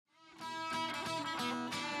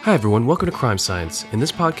Hi everyone, welcome to Crime Science. In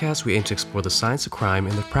this podcast, we aim to explore the science of crime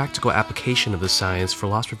and the practical application of the science for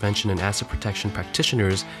loss prevention and asset protection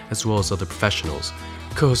practitioners, as well as other professionals.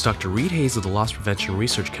 Co-host Dr. Reed Hayes of the Loss Prevention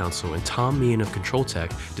Research Council and Tom Meehan of Control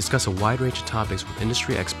Tech discuss a wide range of topics with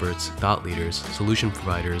industry experts, thought leaders, solution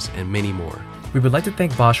providers, and many more. We would like to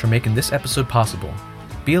thank Bosch for making this episode possible.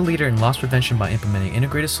 Be a leader in loss prevention by implementing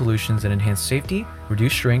integrated solutions that enhance safety,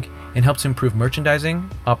 reduce shrink, and help to improve merchandising,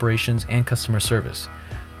 operations, and customer service.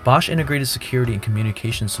 Bosch Integrated Security and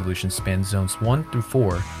Communication Solutions span zones 1 through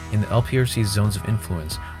 4 in the LPRC's zones of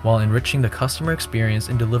influence, while enriching the customer experience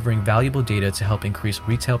and delivering valuable data to help increase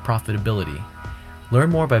retail profitability. Learn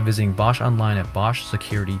more by visiting Bosch online at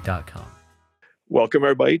boschsecurity.com. Welcome,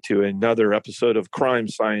 everybody, to another episode of Crime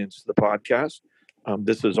Science, the podcast.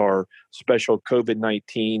 This is our special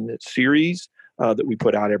COVID-19 series that we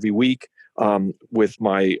put out every week with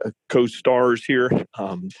my co-stars here,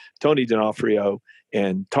 Tony D'Onofrio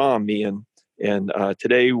and Tom Meehan. And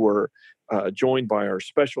today we're joined by our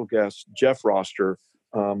special guest, Jeff Roster,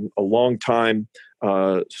 a longtime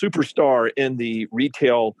superstar in the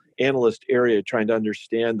retail analyst area, trying to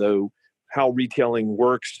understand, though, how retailing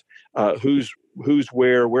works, who's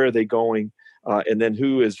where are they going, and then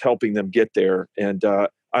who is helping them get there. And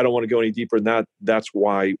I don't want to go any deeper than that. That's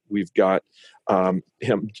why we've got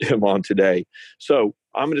him on today. So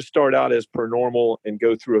I'm going to start out as per normal and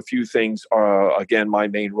go through a few things. Again, my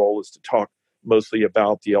main role is to talk mostly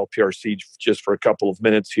about the LPRC just for a couple of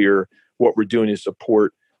minutes here, what we're doing to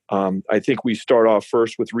support. I think we start off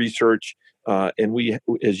first with research. And we,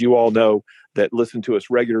 as you all know, that listen to us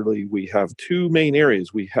regularly, we have two main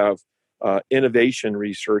areas. We have innovation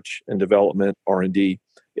research and development, R&D.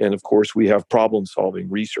 And of course, we have problem-solving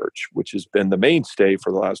research, which has been the mainstay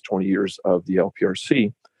for the last 20 years of the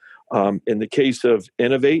LPRC. In the case of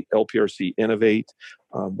Innovate, LPRC Innovate,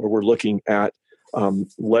 where we're looking at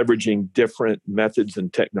leveraging different methods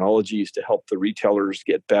and technologies to help the retailers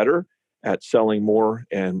get better at selling more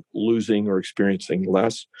and losing or experiencing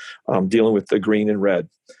less, dealing with the green and red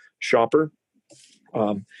shopper.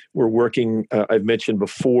 We're working, I've mentioned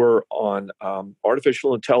before, on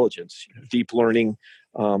artificial intelligence, deep learning.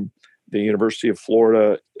 The University of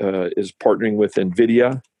Florida is partnering with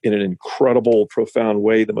NVIDIA in an incredible, profound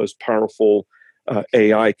way. The most powerful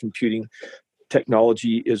AI computing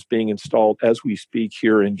technology is being installed as we speak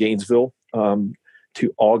here in Gainesville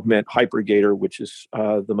to augment Hypergator, which is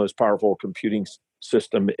the most powerful computing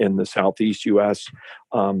system in the Southeast U.S.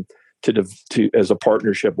 As a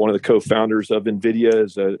partnership. One of the co-founders of NVIDIA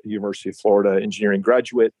is a University of Florida engineering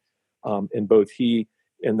graduate, and both he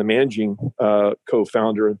and the managing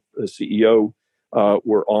co-founder, the CEO,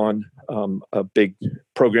 were on a big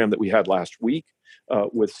program that we had last week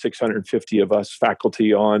with 650 of us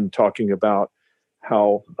faculty on, talking about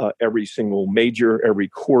how every single major, every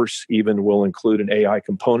course even will include an AI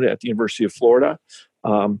component at the University of Florida,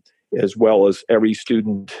 as well as every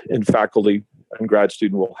student and faculty and grad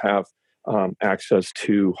student will have access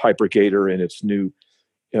to Hypergator and its new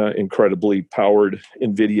incredibly powered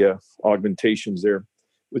NVIDIA augmentations there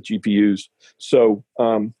with GPUs. So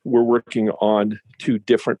we're working on two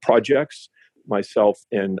different projects, myself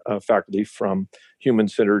and faculty from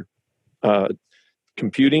human-centered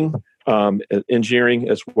computing, engineering,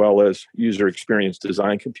 as well as user experience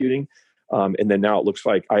design computing. And then now it looks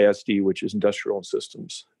like ISD, which is industrial and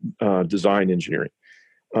systems design engineering.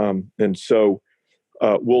 And so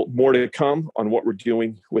more to come on what we're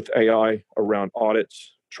doing with AI around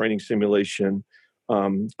audits, training simulation,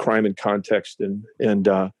 crime and context, and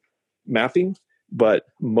mapping. But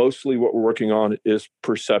mostly what we're working on is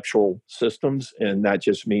perceptual systems. And that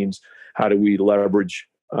just means how do we leverage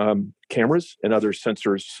cameras and other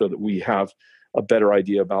sensors so that we have a better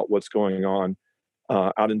idea about what's going on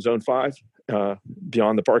out in Zone 5,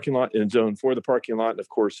 beyond the parking lot, in Zone 4, the parking lot, and of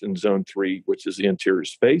course in Zone 3, which is the interior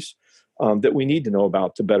space, that we need to know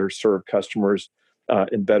about to better serve customers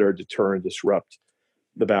and better deter and disrupt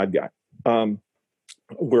the bad guy.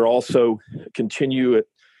 We're also continue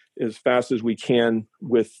as fast as we can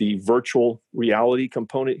with the virtual reality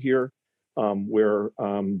component here, where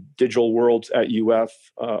Digital Worlds at UF,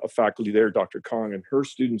 a faculty there, Dr. Kong, and her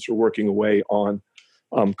students are working away on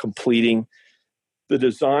completing the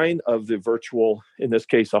design of the virtual, in this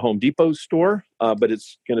case, a Home Depot store, but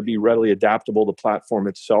it's going to be readily adaptable, the platform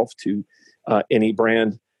itself, to any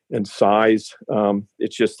brand and size.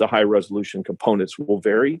 It's just the high resolution components will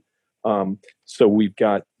vary. So we've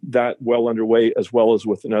got that well underway, as well as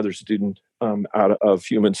with another student out of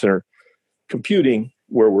human-centered computing,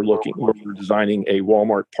 where we're designing a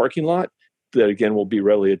Walmart parking lot that, again, will be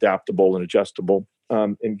readily adaptable and adjustable,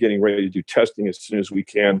 and getting ready to do testing as soon as we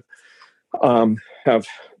can have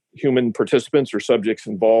human participants or subjects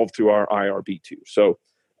involved through our IRB2. So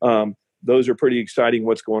those are pretty exciting.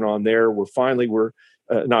 What's going on there? We're doing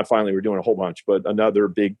a whole bunch, but another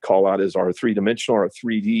big call out is our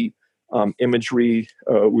 3D imagery.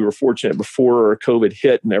 We were fortunate before COVID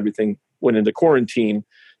hit and everything went into quarantine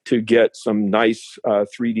to get some nice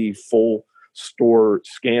 3D full store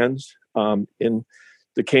scans in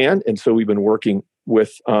the can. And so we've been working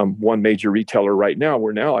with one major retailer right now,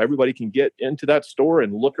 where now everybody can get into that store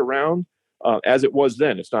and look around as it was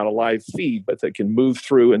then. It's not a live feed, but they can move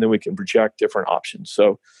through and then we can project different options.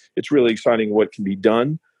 So it's really exciting what can be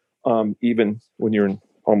done even when you're in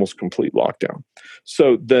almost complete lockdown.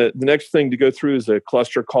 So the next thing to go through is a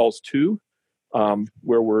cluster calls 2,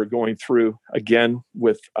 where we're going through again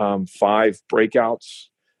with 5 breakouts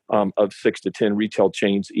of 6 to 10 retail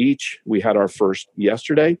chains each. We had our first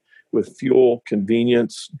yesterday with fuel,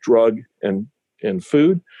 convenience, drug, and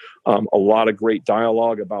food. A lot of great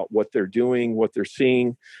dialogue about what they're doing, what they're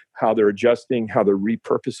seeing, how they're adjusting, how they're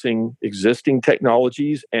repurposing existing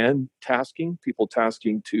technologies and people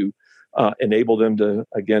tasking to enable them to,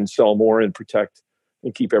 again, sell more and protect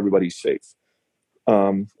and keep everybody safe.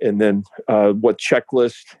 And then what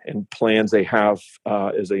checklist and plans they have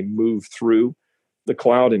as they move through the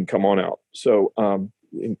cloud and come on out. So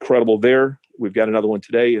incredible there. We've got another one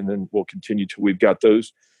today, and then we'll continue to, we've got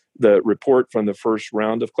those. The report from the first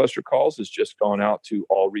round of cluster calls has just gone out to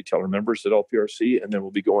all retailer members at LPRC, and then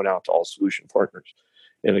we'll be going out to all solution partners.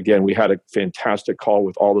 And again, we had a fantastic call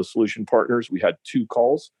with all the solution partners. We had 2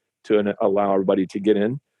 calls to allow everybody to get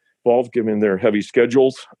involved, given their heavy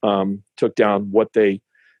schedules, took down what they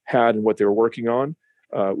had and what they were working on.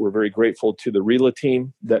 We're very grateful to the RELA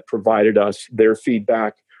team that provided us their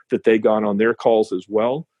feedback that they got on their calls as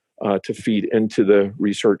well to feed into the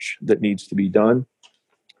research that needs to be done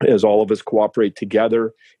as all of us cooperate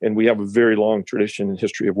together. And we have a very long tradition and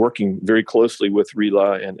history of working very closely with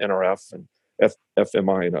RELA and NRF and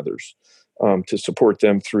FMI and others to support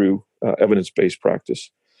them through evidence-based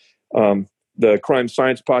practice. The Crime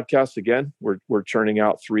Science podcast, again, we're churning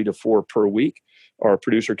out 3 to 4 per week. Our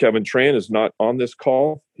producer, Kevin Tran, is not on this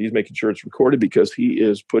call. He's making sure it's recorded because he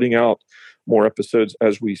is putting out more episodes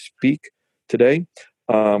as we speak today.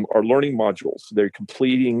 Our learning modules, they're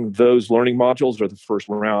completing those learning modules are the first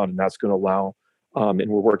round, and that's going to allow, and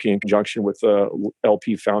we're working in conjunction with the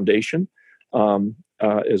LP Foundation,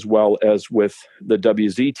 as well as with the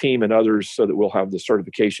WZ team and others, so that we'll have the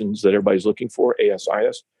certifications that everybody's looking for,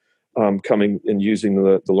 ASIS, coming and using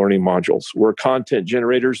the learning modules. We're content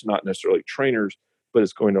generators, not necessarily trainers, but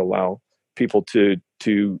it's going to allow people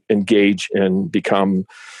to engage and become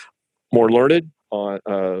more learned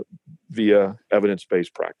via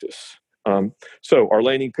evidence-based practice. So our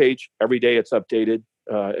landing page, every day it's updated.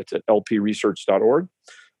 It's at lpresearch.org.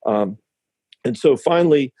 And so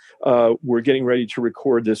finally, we're getting ready to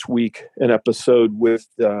record this week an episode with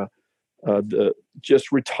the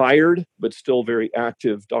just retired but still very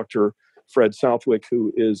active Dr. Fred Southwick,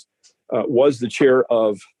 who was the chair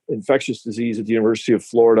of infectious disease at the University of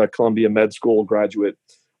Florida, Columbia Med School graduate,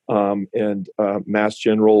 and Mass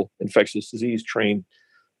General infectious disease trained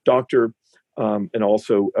doctor, and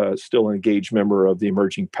also still an engaged member of the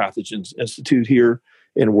Emerging Pathogens Institute here.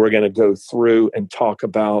 And we're going to go through and talk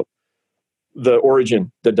about the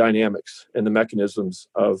origin, the dynamics, and the mechanisms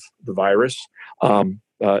of the virus,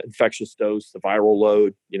 infectious dose, the viral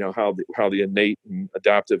load, how the innate and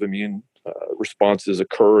adaptive immune responses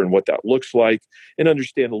occur and what that looks like, and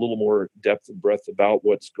understand a little more depth and breadth about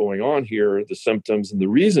what's going on here, the symptoms and the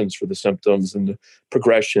reasons for the symptoms and the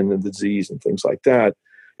progression of the disease and things like that.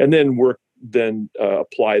 And then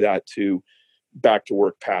apply that to back to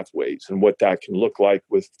work pathways and what that can look like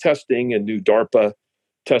with testing and new DARPA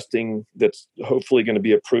testing that's hopefully going to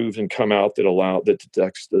be approved and come out that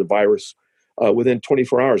detects the virus within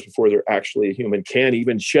 24 hours before they're actually a human can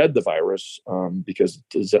even shed the virus, because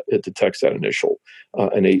it detects that initial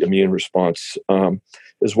innate immune response,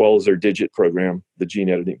 as well as their DIGIT program, the gene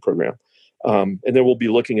editing program. And then we'll be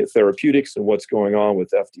looking at therapeutics and what's going on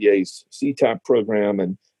with FDA's CTAP program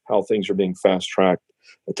and how things are being fast-tracked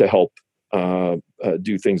to help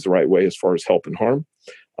do things the right way as far as help and harm.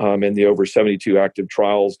 And the over 72 active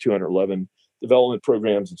trials, 211 development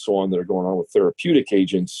programs, and so on that are going on with therapeutic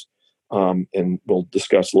agents. And we'll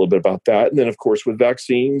discuss a little bit about that. And then, of course, with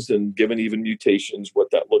vaccines and given even mutations,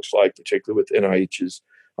 what that looks like, particularly with NIH's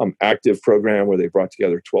active program where they brought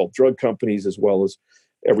together 12 drug companies, as well as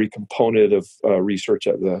every component of research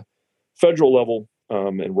at the federal level,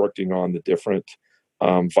 and working on the different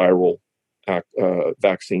viral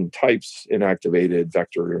vaccine types, inactivated,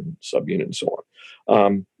 vector, and subunit, and so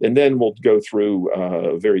on. And then we'll go through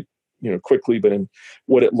a very quickly, but in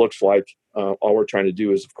what it looks like, all we're trying to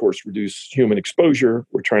do is, of course, reduce human exposure.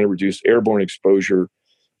 We're trying to reduce airborne exposure.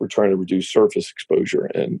 We're trying to reduce surface exposure.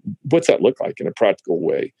 And what's that look like in a practical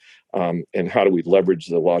way? And how do we leverage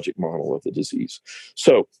the logic model of the disease?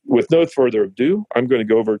 So with no further ado, I'm going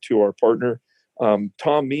to go over to our partner,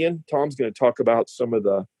 Tom Meehan. Tom's going to talk about some of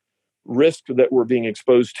the risk that we're being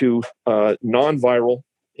exposed to, non-viral,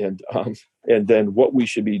 and then what we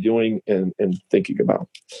should be doing and thinking about.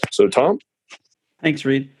 So, Tom? Thanks,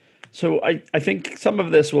 Reed. So I think some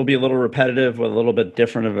of this will be a little repetitive with a little bit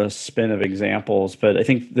different of a spin of examples, but I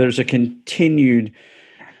think there's a continued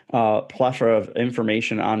plethora of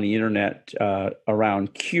information on the internet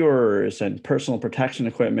around cures and personal protection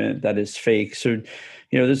equipment that is fake. So,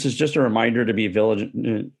 this is just a reminder to be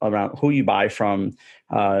vigilant around who you buy from.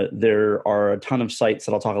 There are a ton of sites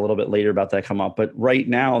that I'll talk a little bit later about that come up. But right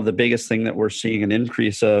now, the biggest thing that we're seeing an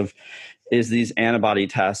increase of is these antibody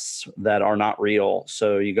tests that are not real.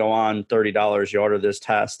 So you go on $30, you order this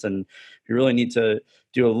test, and you really need to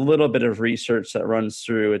do a little bit of research that runs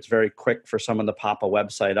through. It's very quick for someone to pop a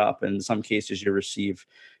website up. In some cases, you receive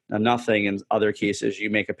nothing. In other cases, you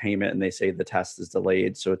make a payment and they say the test is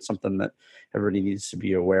delayed. So it's something that everybody needs to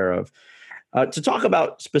be aware of. To talk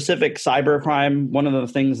about specific cybercrime, one of the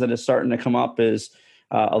things that is starting to come up is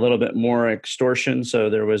a little bit more extortion. So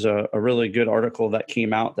there was a really good article that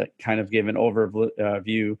came out that kind of gave an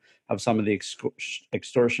overview of some of the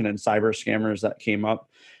extortion and cyber scammers that came up.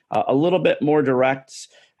 A little bit more direct,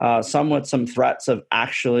 somewhat some threats of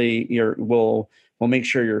actually we'll make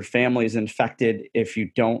sure your family is infected if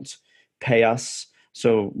you don't pay us.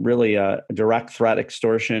 So really a direct threat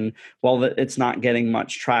extortion. While it's not getting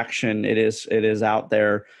much traction, it is out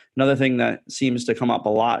there. Another thing that seems to come up a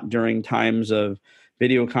lot during times of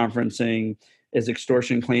video conferencing is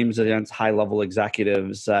extortion claims against high-level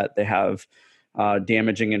executives that they have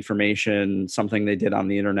damaging information, something they did on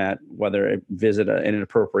the internet, whether it visit an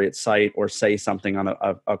inappropriate site or say something on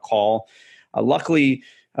a call. Luckily,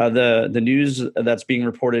 the news that's being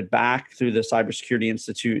reported back through the Cybersecurity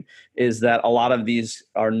Institute is that a lot of these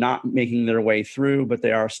are not making their way through, but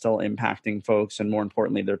they are still impacting folks. And more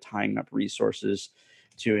importantly, they're tying up resources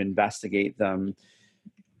to investigate them.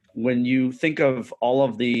 When you think of all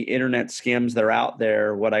of the internet scams that are out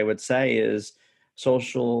there, what I would say is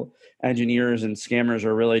social engineers and scammers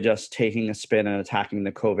are really just taking a spin and attacking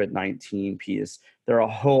the COVID-19 piece. There are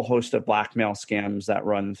a whole host of blackmail scams that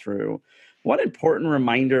run through. One important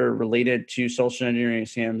reminder related to social engineering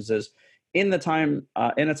scams is in a time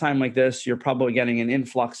like this, you're probably getting an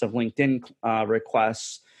influx of LinkedIn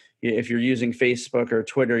requests. If you're using Facebook or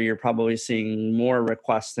Twitter, you're probably seeing more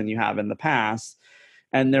requests than you have in the past.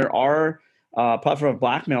 And there are a plethora of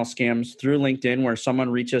blackmail scams through LinkedIn where someone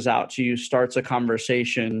reaches out to you, starts a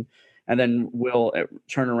conversation, and then will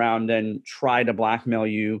turn around and try to blackmail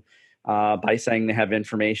you by saying they have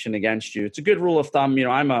information against you. It's a good rule of thumb.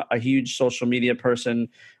 I'm a huge social media person.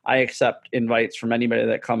 I accept invites from anybody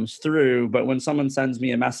that comes through. But when someone sends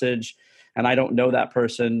me a message and I don't know that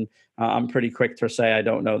person, I'm pretty quick to say I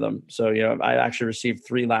don't know them. So, I actually received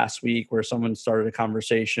 3 last week where someone started a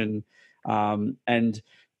conversation and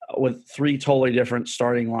with 3 totally different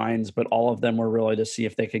starting lines, but all of them were really to see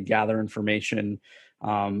if they could gather information.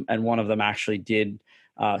 And one of them actually did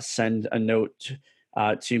send a note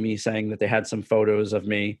to me saying that they had some photos of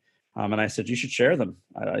me. And I said, you should share them.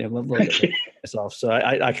 I love looking at myself. So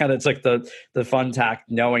I kind of took the fun tack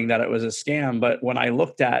knowing that it was a scam. But when I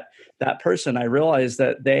looked at that person, I realized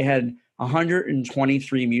that they had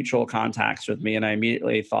 123 mutual contacts with me. And I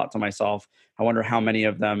immediately thought to myself, I wonder how many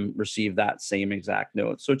of them received that same exact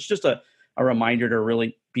note. So it's just a reminder to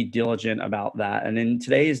really be diligent about that. And in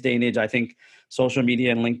today's day and age, I think social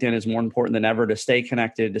media and LinkedIn is more important than ever to stay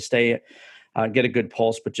connected, to get a good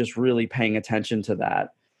pulse, but just really paying attention to that.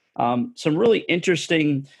 Some really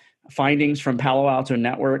interesting findings from Palo Alto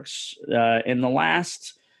Networks. In the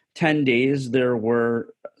last 10 days, there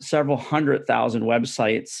were several 100,000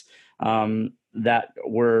 websites that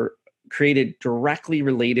were created directly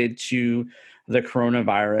related to the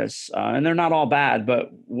coronavirus. And they're not all bad, but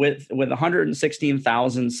with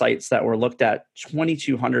 116,000 sites that were looked at,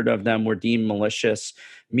 2,200 of them were deemed malicious,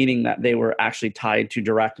 meaning that they were actually tied to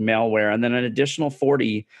direct malware. And then an additional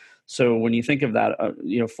 40. So when you think of that,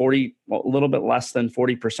 40, well, a little bit less than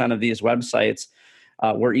 40% of these websites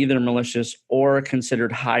were either malicious or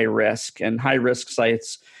considered high risk. And high risk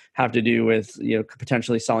sites have to do with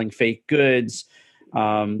potentially selling fake goods,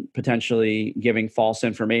 potentially giving false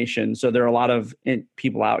information. So there are a lot of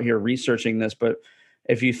people out here researching this. But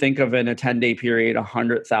if you think of in a 10-day period,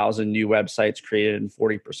 100,000 new websites created and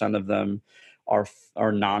 40% of them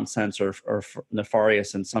are nonsense or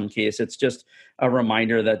nefarious in some case. It's just a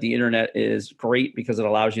reminder that the internet is great because it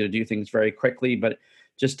allows you to do things very quickly, but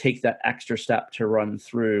just take that extra step to run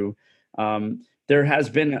through. There has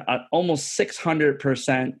been almost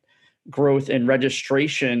 600% growth in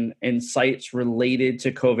registration in sites related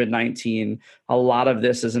to COVID-19. A lot of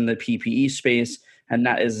this is in the PPE space, and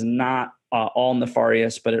that is not all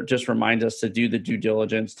nefarious, but it just reminds us to do the due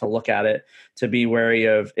diligence, to look at it, to be wary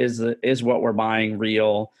of, is what we're buying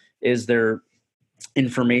real? Is there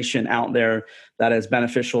information out there that is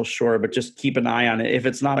beneficial? Sure, but just keep an eye on it. If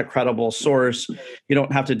it's not a credible source, you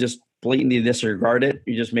don't have to just blatantly disregard it.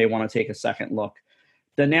 You just may want to take a second look.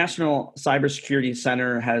 The National Cybersecurity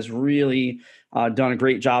Center has really done a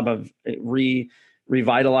great job of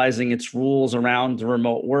revitalizing its rules around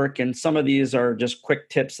remote work. And some of these are just quick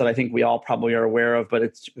tips that I think we all probably are aware of, but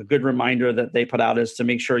it's a good reminder that they put out is to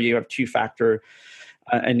make sure you have two-factor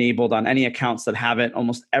enabled on any accounts that have it.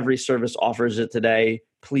 Almost every service offers it today.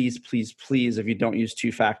 Please, please, please, if you don't use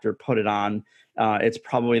two-factor, put it on. It's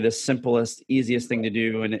probably the simplest, easiest thing to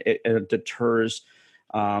do, and it deters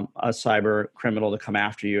a cyber criminal to come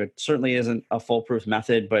after you. It certainly isn't a foolproof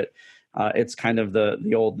method, but it's kind of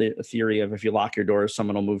the old theory of if you lock your doors,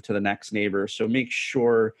 someone will move to the next neighbor. So make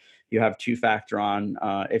sure you have two-factor on.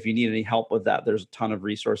 If you need any help with that, there's a ton of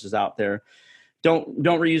resources out there. Don't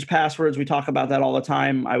reuse passwords. We talk about that all the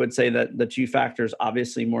time. I would say that the two-factor is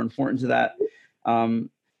obviously more important to that.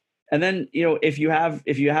 And then, if you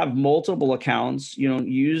have multiple accounts,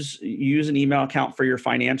 use an email account for your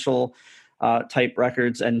financial type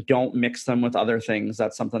records, and don't mix them with other things.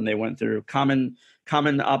 That's something they went through. Common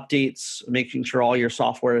updates, making sure all your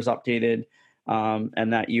software is updated,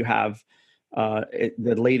 and that you have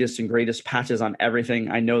the latest and greatest patches on everything.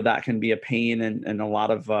 I know that can be a pain, and a lot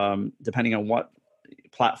of depending on what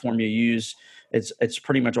platform you use, it's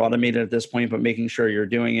pretty much automated at this point. But making sure you're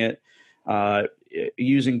doing it,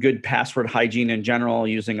 using good password hygiene in general,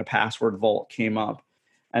 using a password vault came up,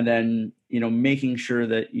 and then making sure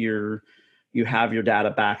that you have your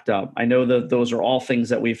data backed up. I know that those are all things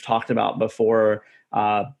that we've talked about before,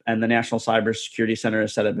 and the National Cybersecurity Center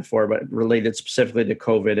has said it before, but related specifically to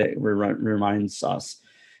COVID, it reminds us.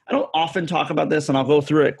 I don't often talk about this, and I'll go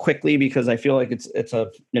through it quickly because I feel like it's an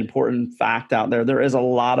important fact out there. There is a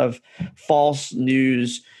lot of false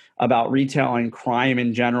news about retail and crime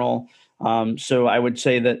in general. So I would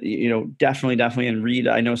say that, definitely, and Reed,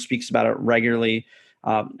 I know, speaks about it regularly.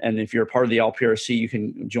 And if you're a part of the LPRC, you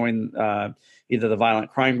can join either the Violent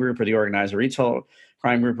Crime Group or the Organized Retail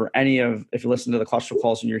Crime Group, or if you listen to the cluster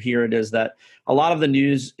calls and you're here, it is that a lot of the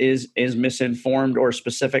news is misinformed or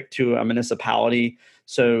specific to a municipality.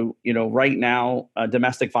 So, right now,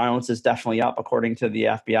 domestic violence is definitely up according to the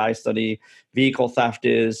FBI study. Vehicle theft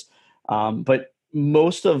is, but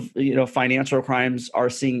most of financial crimes are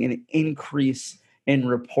seeing an increase in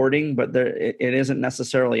reporting, but it isn't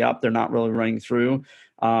necessarily up. They're not really running through.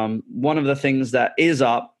 One of the things that is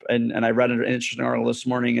up, and I read an interesting article this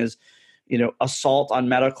morning, is assault on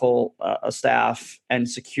medical staff and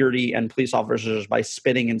security and police officers by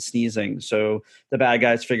spitting and sneezing. So the bad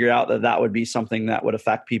guys figure out that would be something that would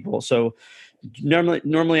affect people. So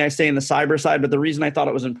normally I stay in the cyber side, but the reason I thought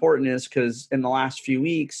it was important is because in the last few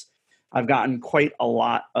weeks, I've gotten quite a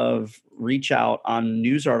lot of reach out on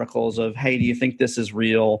news articles of, hey, do you think this is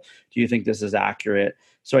real? Do you think this is accurate?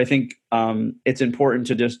 So I think it's important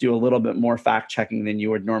to just do a little bit more fact checking than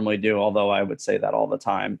you would normally do, although I would say that all the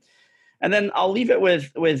time. And then I'll leave it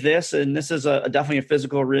with this, and this is definitely a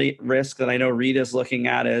physical risk that I know Reed is looking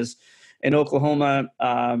at. Is in Oklahoma,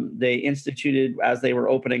 they instituted, as they were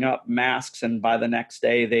opening up, masks, and by the next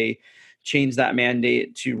day they changed that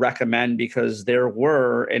mandate to recommend, because there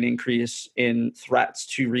were an increase in threats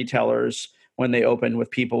to retailers when they opened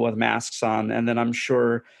with people with masks on. And then I'm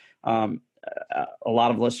sure a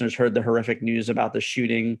lot of listeners heard the horrific news about the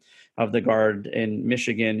shooting of the guard in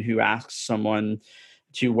Michigan who asked someone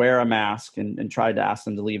to wear a mask and tried to ask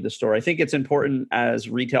them to leave the store. I think it's important as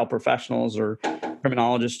retail professionals or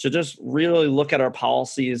criminologists to just really look at our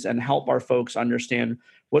policies and help our folks understand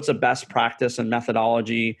what's a best practice and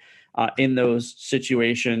methodology in those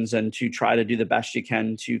situations, and to try to do the best you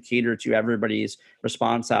can to cater to everybody's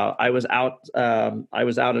response out. I was out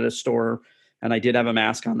at a store, and I did have a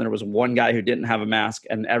mask on. There was one guy who didn't have a mask,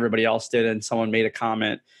 and everybody else did. And someone made a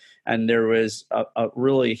comment, and there was a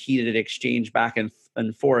really heated exchange back and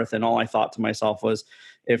forth. And all I thought to myself was,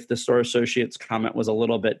 if the store associate's comment was a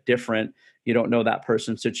little bit different, You don't know that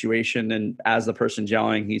person's situation. And as the person's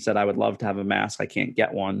yelling, he said, I would love to have a mask. I can't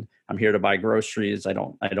get one. I'm here to buy groceries. I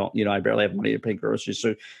barely have money to pay groceries.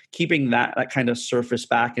 So keeping that kind of surface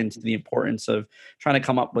back into the importance of trying to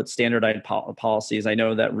come up with standardized policies. I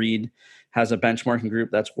know that Reed has a benchmarking group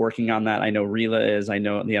that's working on that. I know RELA is, I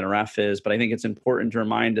know the NRF is, but I think it's important to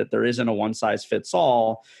remind that there isn't a one size fits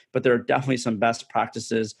all, but there are definitely some best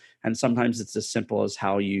practices. And sometimes it's as simple as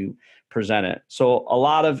how you present it. So a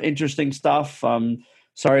lot of interesting stuff.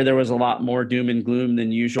 Sorry, there was a lot more doom and gloom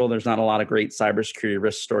than usual. There's not a lot of great cybersecurity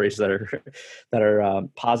risk stories that are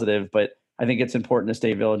positive, but I think it's important to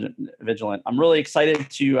stay vigilant. I'm really excited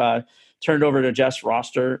to turn it over to Jeff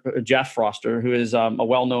Froster, who is a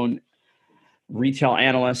well-known retail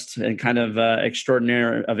analyst and kind of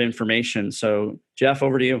extraordinaire of information. So Jeff,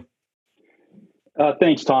 over to you.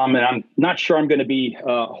 Thanks, Tom. And I'm not sure I'm going to be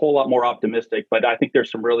a whole lot more optimistic, but I think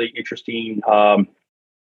there's some really interesting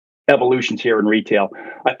evolutions here in retail.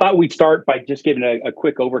 I thought we'd start by just giving a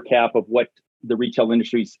quick overcap of what the retail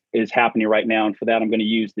industry is happening right now. And for that, I'm going to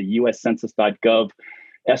use the US Census.gov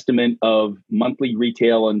estimate of monthly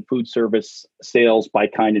retail and food service sales by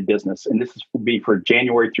kind of business. And this will be for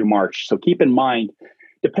January through March. So keep in mind,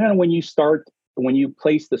 depending on when you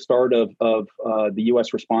place the start of the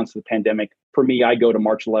U.S. response to the pandemic, for me, I go to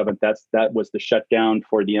March 11th. That was the shutdown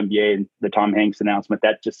for the NBA and the Tom Hanks announcement.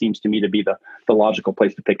 That just seems to me to be the logical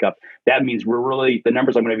place to pick up. That means the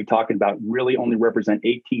numbers I'm going to be talking about really only represent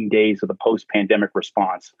 18 days of the post-pandemic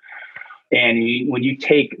response. And when you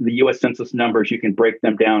take the U.S. Census numbers, you can break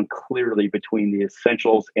them down clearly between the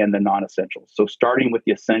essentials and the non-essentials. So starting with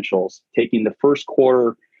the essentials, taking the first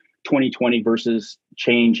quarter 2020 versus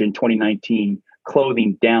change in 2019,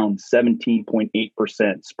 clothing down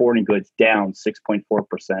 17.8%, sporting goods down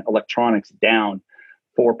 6.4%, electronics down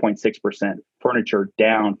 4.6%, furniture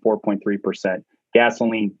down 4.3%,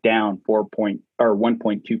 gasoline down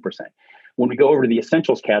 1.2%. When we go over to the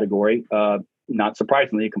essentials category, not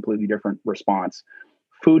surprisingly, a completely different response.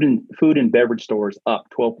 Food and beverage stores up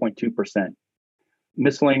 12.2%.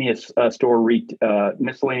 Miscellaneous store retailers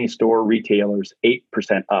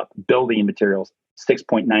 8% up. Building materials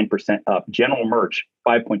 6.9% up. General merch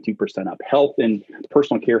 5.2% up. Health and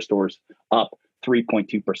personal care stores up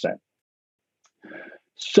 3.2%.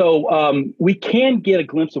 So we can get a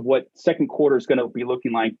glimpse of what second quarter is going to be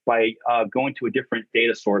looking like by going to a different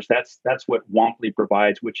data source. That's what Womply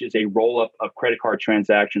provides, which is a roll up of credit card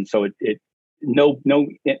transactions. So no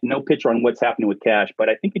picture on what's happening with cash, but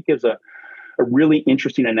I think it gives a really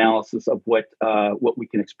interesting analysis of what we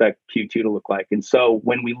can expect Q2 to look like. And so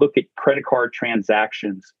when we look at credit card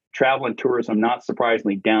transactions, travel and tourism, not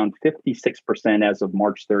surprisingly, down 56% as of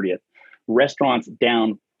March 30th. Restaurants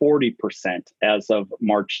down 40% as of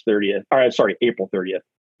April 30th,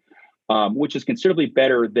 which is considerably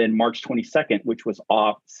better than March 22nd, which was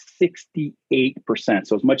off 68%.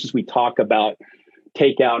 So as much as we talk about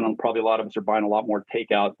takeout, and probably a lot of us are buying a lot more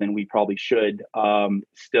takeout than we probably should,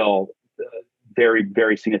 still very,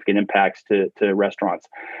 very significant impacts to restaurants.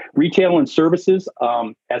 Retail and services,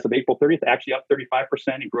 as of April 30th, actually up 35%,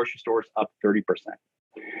 and grocery stores up 30%.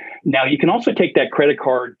 Now, you can also take that credit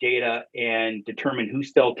card data and determine who's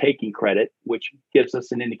still taking credit, which gives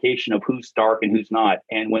us an indication of who's dark and who's not.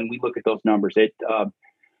 And when we look at those numbers,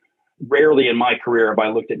 rarely in my career have I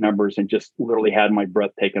looked at numbers and just literally had my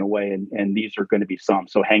breath taken away. And these are going to be some.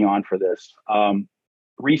 So hang on for this.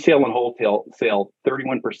 Resale and wholesale,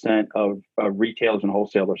 31% of retailers and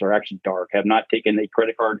wholesalers are actually dark, have not taken a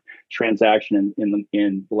credit card transaction in the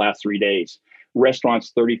last 3 days.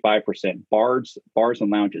 Restaurants, 35%. Bars and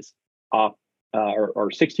lounges or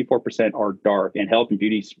 64% are dark, and health and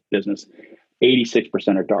beauty business,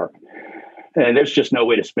 86% are dark. And there's just no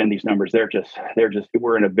way to spin these numbers.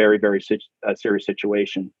 We're in a very, very serious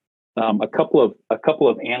situation. A couple of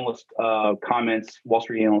analyst comments, Wall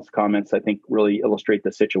Street analyst comments, I think really illustrate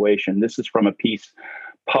the situation. This is from a piece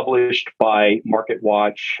published by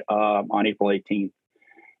MarketWatch on April 18th.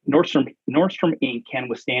 Nordstrom Inc. can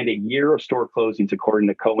withstand a year of store closings, according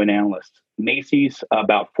to Cowen analysts. Macy's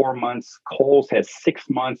about 4 months, Kohl's has 6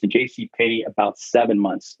 months, and JCPenney about 7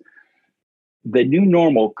 months. The new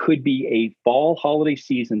normal could be a fall holiday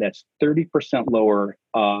season that's 30% lower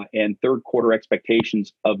and third quarter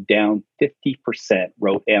expectations of down 50%,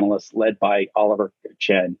 wrote analysts led by Oliver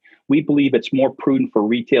Chen. We believe it's more prudent for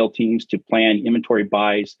retail teams to plan inventory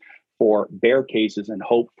buys for bear cases and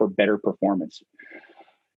hope for better performance.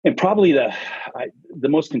 And probably the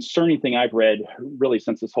most concerning thing I've read really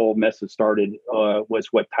since this whole mess has started was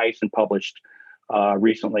what Tyson published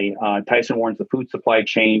recently. Tyson warns the food supply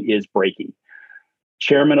chain is breaking.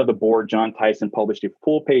 Chairman of the board, John Tyson, published a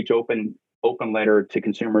full-page open open letter to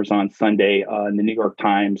consumers on Sunday in the New York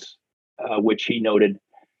Times, which he noted,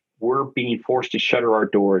 we're being forced to shutter our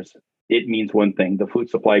doors. It means one thing: the food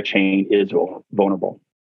supply chain is vulnerable.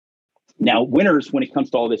 Now, winners when it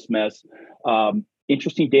comes to all this mess.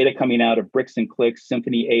 Interesting data coming out of Bricks and Clicks,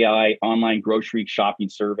 Symphony AI online grocery shopping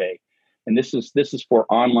survey, and this is for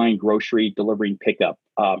online grocery delivery and pickup.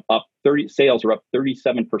 Sales are up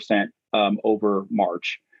 37% over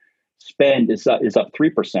March. Spend is up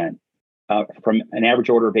 3%. From an average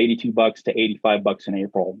order of $82 to $85 in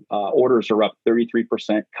April. Orders are up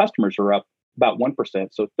 33%. Customers are up about 1%.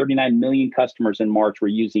 So 39 million customers in March were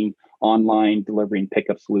using online delivery and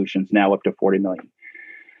pickup solutions, now up to 40 million.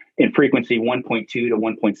 In frequency, 1.2 to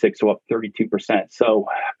 1.6, so up 32%. So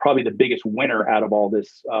probably the biggest winner out of all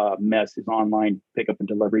this mess is online pickup and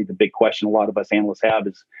delivery. The big question a lot of us analysts have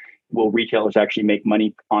is, will retailers actually make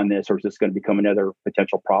money on this, or is this going to become another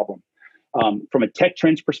potential problem? From a tech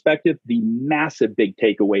trends perspective, the massive big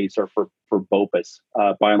takeaways are for BOPUS,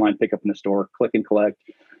 buy online, pick up in the store, click and collect,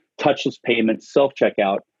 touchless payments,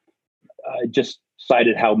 self-checkout. Just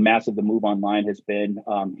cited how massive the move online has been.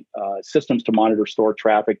 Systems to monitor store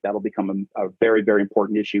traffic, that'll become a very, very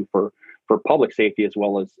important issue for public safety, as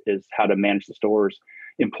well as how to manage the stores.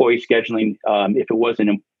 Employee scheduling, if it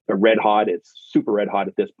wasn't a red hot, it's super red hot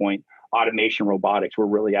at this point. Automation, robotics, we're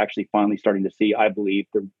really actually finally starting to see, I believe,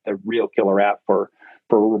 the real killer app for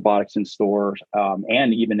robotics in stores,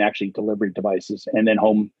 and even actually delivery devices, and then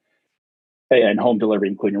home delivery,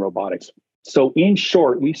 including robotics. So in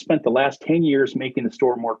short, we've spent the last 10 years making the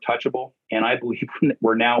store more touchable, and I believe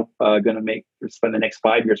we're now going to spend the next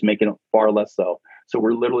 5 years making it far less so. So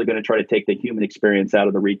we're literally going to try to take the human experience out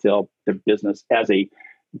of the business as a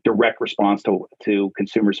direct response to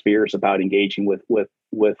consumers' fears about engaging with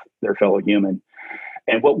their fellow human.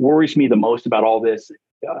 And what worries me the most about all this,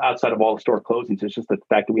 outside of all the store closings, is just the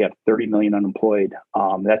fact that we have 30 million unemployed.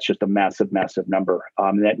 That's just a massive, massive number.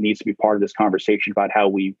 That needs to be part of this conversation about how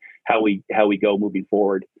we go moving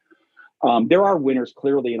forward. There are winners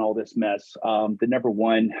clearly in all this mess. The number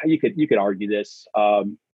one, you could argue this,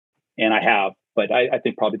 and I have, but I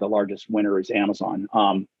think probably the largest winner is Amazon.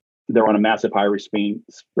 They're on a massive hiring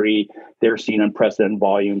spree. They're seeing unprecedented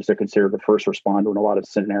volumes. They're considered the first responder in a lot of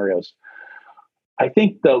scenarios. I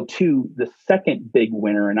think, though, too, the second big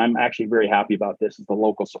winner, and I'm actually very happy about this, is the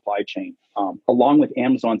local supply chain. Along with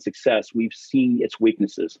Amazon's success, we've seen its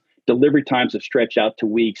weaknesses. Delivery times have stretched out to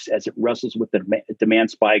weeks as it wrestles with the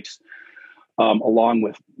demand spikes, along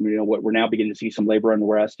with what we're now beginning to see some labor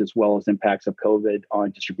unrest, as well as impacts of COVID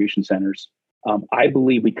on distribution centers. I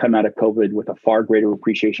believe we come out of COVID with a far greater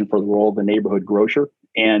appreciation for the role of the neighborhood grocer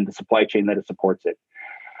and the supply chain that it supports it.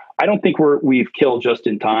 I don't think we've killed just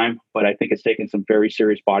in time, but I think it's taken some very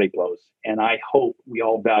serious body blows. And I hope we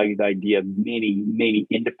all value the idea of many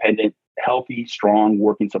independent, healthy, strong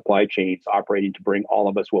working supply chains operating to bring all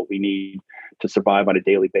of us what we need to survive on a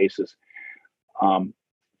daily basis.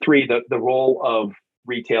 Three, the role of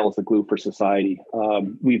retail as the glue for society.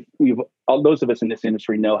 Those of us in this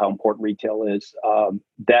industry know how important retail is.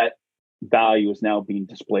 That value is now being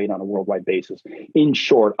displayed on a worldwide basis. In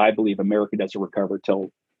short, I believe America doesn't recover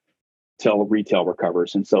till retail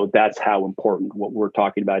recovers. And so that's how important what we're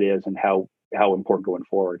talking about is, and how important going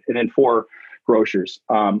forward. And then four, grocers.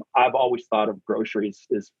 I've always thought of groceries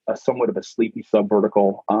as somewhat of a sleepy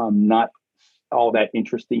subvertical, not all that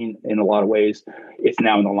interesting in a lot of ways. It's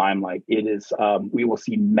now in the limelight. It is. We will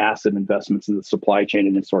see massive investments in the supply chain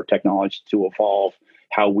and in-store technology to evolve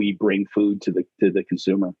how we bring food to the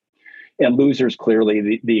consumer. And losers,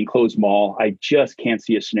 clearly, the enclosed mall. I just can't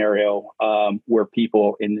see a scenario where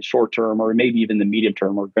people in the short term, or maybe even the medium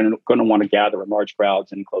term, are going to want to gather in large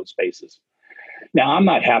crowds in enclosed spaces. Now, I'm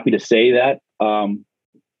not happy to say that,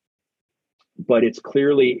 but it's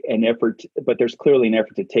clearly an effort. But there's clearly an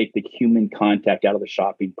effort to take the human contact out of the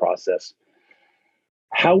shopping process.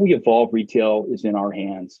 How we evolve retail is in our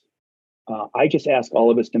hands. I just ask all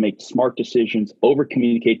of us to make smart decisions, over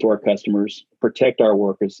communicate to our customers, protect our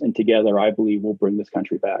workers, and together, I believe we'll bring this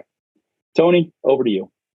country back. Tony, over to you.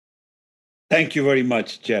 Thank you very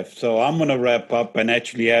much, Jeff. So I'm going to wrap up and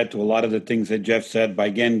actually add to a lot of the things that Jeff said by,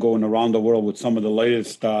 again, going around the world with some of the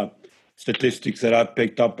latest statistics that I've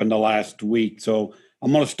picked up in the last week. So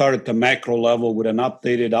I'm going to start at the macro level with an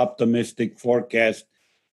updated, optimistic forecast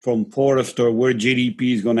from Forrester where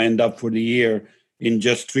GDP is going to end up for the year in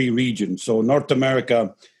just 3 regions. So North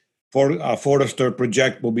America, Forrester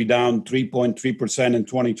project will be down 3.3% in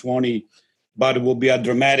 2020, but it will be a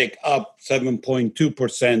dramatic up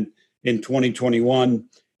 7.2% in 2021.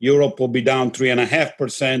 Europe will be down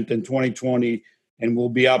 3.5% in 2020 and will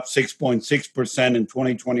be up 6.6% in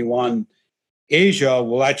 2021. Asia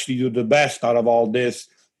will actually do the best out of all this.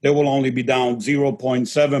 They will only be down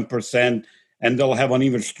 0.7%, and they'll have an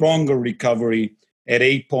even stronger recovery at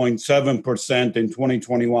 8.7% in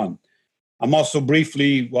 2021. I'm also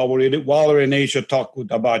briefly, while we're in Asia, talk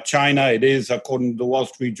about China. It is, according to the Wall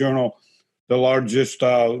Street Journal, the largest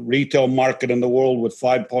retail market in the world with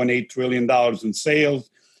 $5.8 trillion in sales.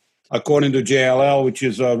 According to JLL, which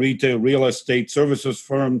is a retail real estate services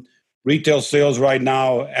firm, retail sales right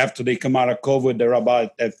now, after they come out of COVID, they're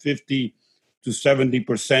about at 50 to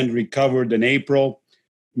 70% recovered in April.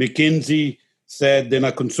 McKinsey said in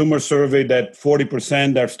a consumer survey that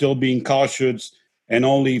 40% are still being cautious and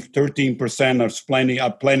only 13%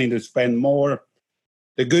 are planning to spend more.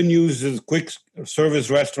 The good news is quick service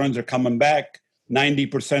restaurants are coming back.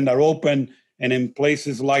 90% are open. And in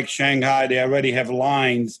places like Shanghai, they already have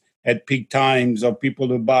lines at peak times of people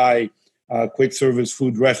to buy quick service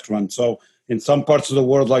food restaurants. So in some parts of the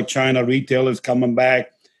world, like China, retail is coming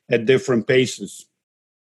back at different paces.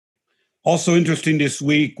 Also interesting this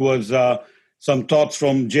week was some thoughts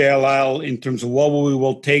from JLL in terms of what we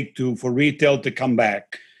will take for retail to come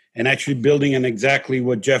back, and actually building on exactly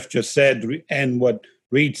what Jeff just said and what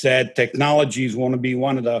Reed said. Technologies want to be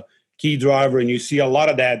one of the key driver, and you see a lot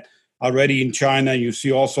of that already in China. You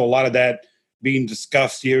see also a lot of that being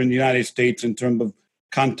discussed here in the United States in terms of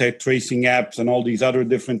contact tracing apps and all these other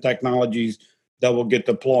different technologies that will get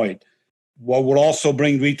deployed. What will also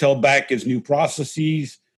bring retail back is new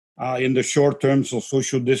processes in the short term, so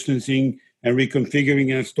social distancing and reconfiguring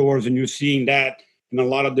in stores. And you're seeing that in a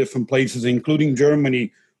lot of different places, including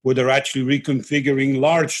Germany, where they're actually reconfiguring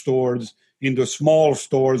large stores into small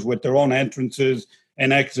stores with their own entrances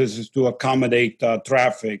and exits to accommodate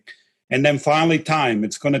traffic. And then finally, time.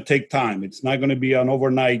 It's going to take time. It's not going to be an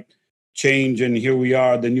overnight change, and here we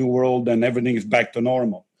are, the new world, and everything is back to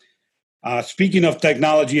normal. Speaking of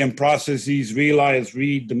technology and processes, as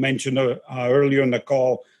Reed mentioned earlier in the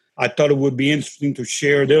call, I thought it would be interesting to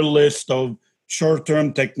share their list of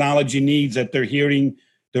short-term technology needs that they're hearing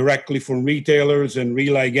directly from retailers. And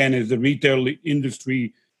RILA, again, is the Retail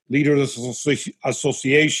Industry Leaders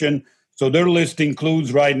Association. So their list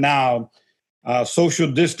includes right now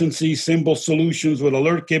social distancing, simple solutions with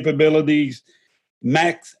alert capabilities,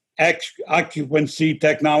 max occupancy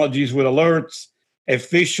technologies with alerts,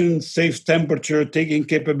 efficient, safe temperature taking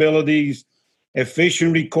capabilities,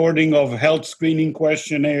 efficient recording of health screening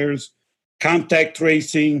questionnaires, contact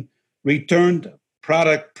tracing, returned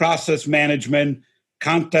product process management,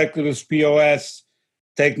 contactless POS,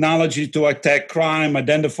 technology to attack crime,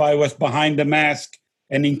 identify what's behind the mask,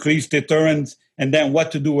 and increase deterrence, and then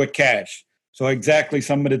what to do with cash. So exactly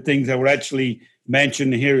some of the things that were actually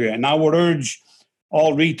mentioned here. And I would urge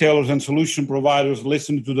all retailers and solution providers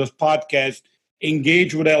listening to this podcast,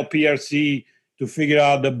 engage with LPRC to figure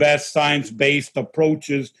out the best science-based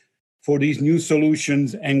approaches for these new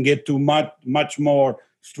solutions and get to much more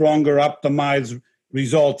stronger, optimized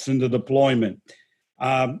results in the deployment.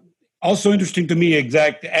 Also interesting to me,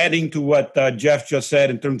 adding to what Jeff just said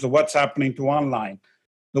in terms of what's happening to online.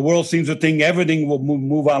 The world seems to think everything will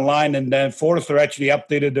move online, and then Forrester actually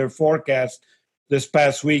updated their forecast this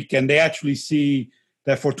past week, and they actually see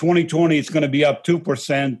that for 2020, it's going to be up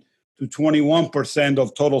 2% to 21%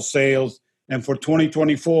 of total sales. And for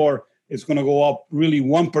 2024, it's going to go up really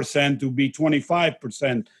 1% to be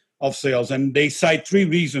 25% of sales. And they cite three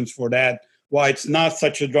reasons for that, why it's not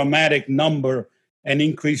such a dramatic number and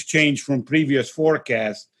increased change from previous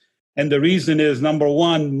forecasts. And the reason is, number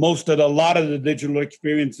one, a lot of the digital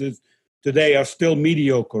experiences today are still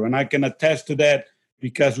mediocre. And I can attest to that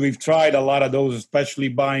because we've tried a lot of those, especially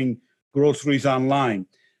buying groceries online.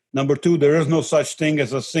 Number two, there is no such thing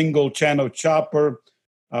as a single channel shopper.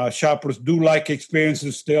 Shoppers do like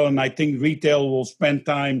experiences still, and I think retail will spend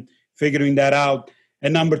time figuring that out.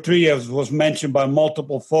 And number three, as was mentioned by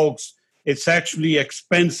multiple folks, it's actually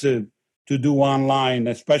expensive to do online,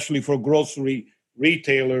 especially for grocery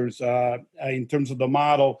retailers in terms of the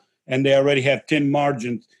model, and they already have thin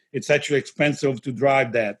margins. It's actually expensive to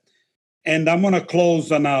drive that. And I'm going to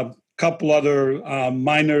close on a couple other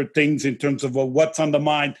minor things in terms of what's on the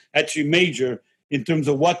mind, actually major, in terms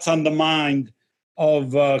of what's on the mind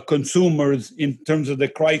of consumers in terms of the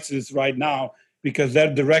crisis right now, because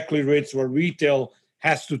that directly relates what retail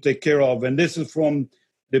has to take care of. And this is from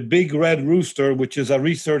the Big Red Rooster, which is a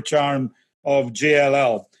research arm of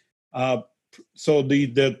JLL. So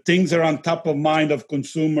the things that are on top of mind of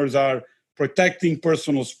consumers are protecting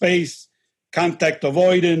personal space, contact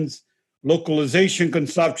avoidance, localization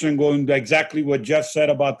consumption, going to exactly what Jeff said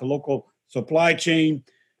about the local supply chain,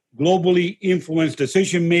 globally influenced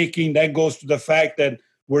decision-making. That goes to the fact that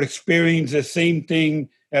we're experiencing the same thing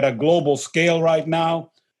at a global scale right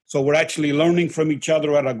now. So we're actually learning from each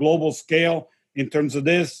other at a global scale in terms of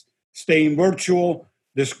this, staying virtual,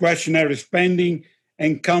 discretionary spending,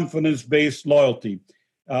 and confidence-based loyalty.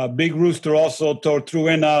 Big Rooster also threw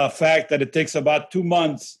in a fact that it takes about 2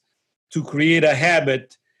 months to create a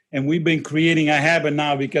habit. And we've been creating a habit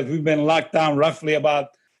now because we've been locked down roughly about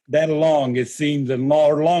that long, it seems, and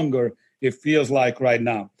more longer, it feels like right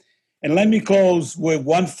now. And let me close with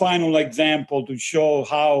one final example to show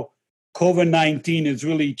how COVID-19 is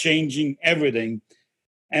really changing everything.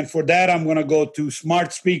 And for that, I'm going to go to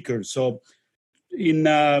smart speakers. So in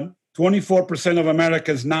 24% of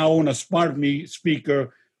Americans now own a smart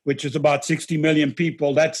speaker, which is about 60 million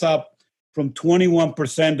people. That's up from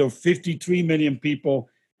 21% of 53 million people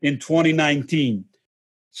in 2019.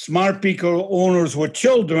 Smart speaker owners with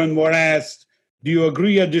children were asked, do you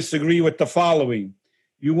agree or disagree with the following?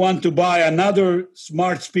 You want to buy another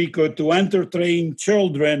smart speaker to entertain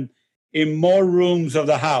children in more rooms of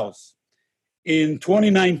the house. In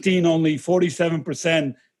 2019, only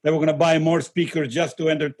 47% that were going to buy more speakers just to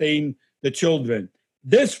entertain the children.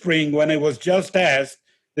 This spring, when it was just asked,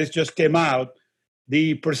 this just came out,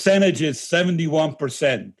 the percentage is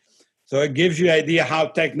 71%. So it gives you an idea how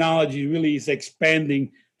technology really is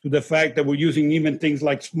expanding to the fact that we're using even things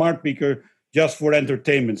like smart speaker just for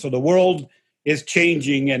entertainment. So the world is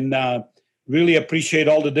changing, and really appreciate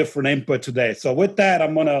all the different input today. So with that,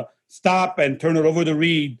 I'm going to stop and turn it over to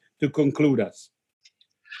Reed to conclude us.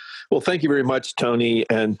 Well, thank you very much, Tony.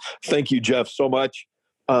 And thank you, Jeff, so much.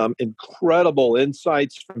 Incredible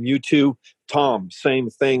insights from you two. Tom, same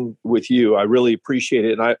thing with you. I really appreciate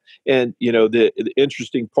it. And the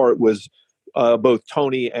interesting part was both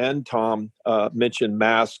Tony and Tom mentioned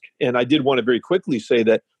mask. And I did want to very quickly say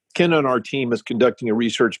that Ken on our team is conducting a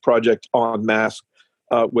research project on mask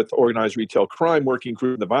with Organized Retail Crime Working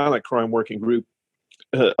Group, the Violent Crime Working Group,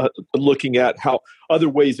 looking at how other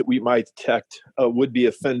ways that we might detect a would-be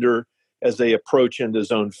offender as they approach into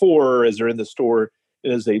Zone 4, as they're in the store,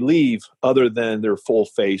 and as they leave, other than their full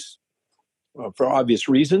face. For obvious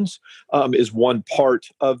reasons, is one part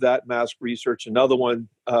of that mask research. Another one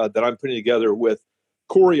that I'm putting together with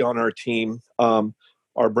Corey on our team,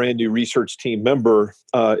 our brand new research team member,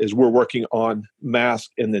 is we're working on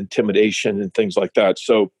mask and intimidation and things like that.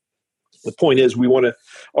 So the point is,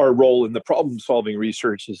 our role in the problem-solving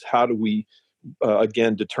research is how do we,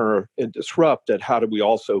 again, deter and disrupt, and how do we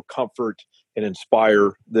also comfort and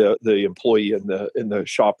inspire the employee and the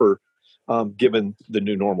shopper, given the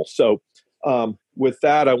new normal. So with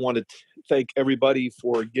that, I want to thank everybody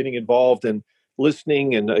for getting involved and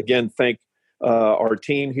listening. And again, thank our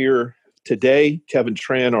team here today, Kevin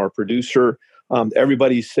Tran, our producer.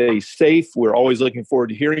 Everybody stay safe. We're always looking forward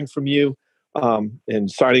to hearing from you.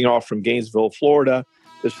 And signing off from Gainesville, Florida,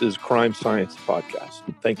 this is Crime Science Podcast.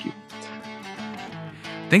 Thank you.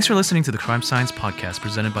 Thanks for listening to the Crime Science Podcast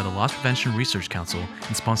presented by the Loss Prevention Research Council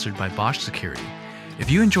and sponsored by Bosch Security. If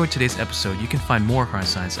you enjoyed today's episode, you can find more Crime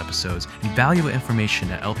Science episodes and valuable information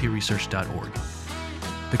at lpresearch.org.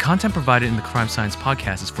 The content provided in the Crime Science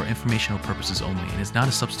Podcast is for informational purposes only and is not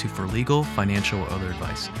a substitute for legal, financial, or other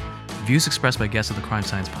advice. Views expressed by guests of the Crime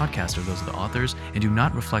Science Podcast are those of the authors and do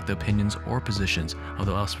not reflect the opinions or positions of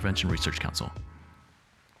the Loss Prevention Research Council.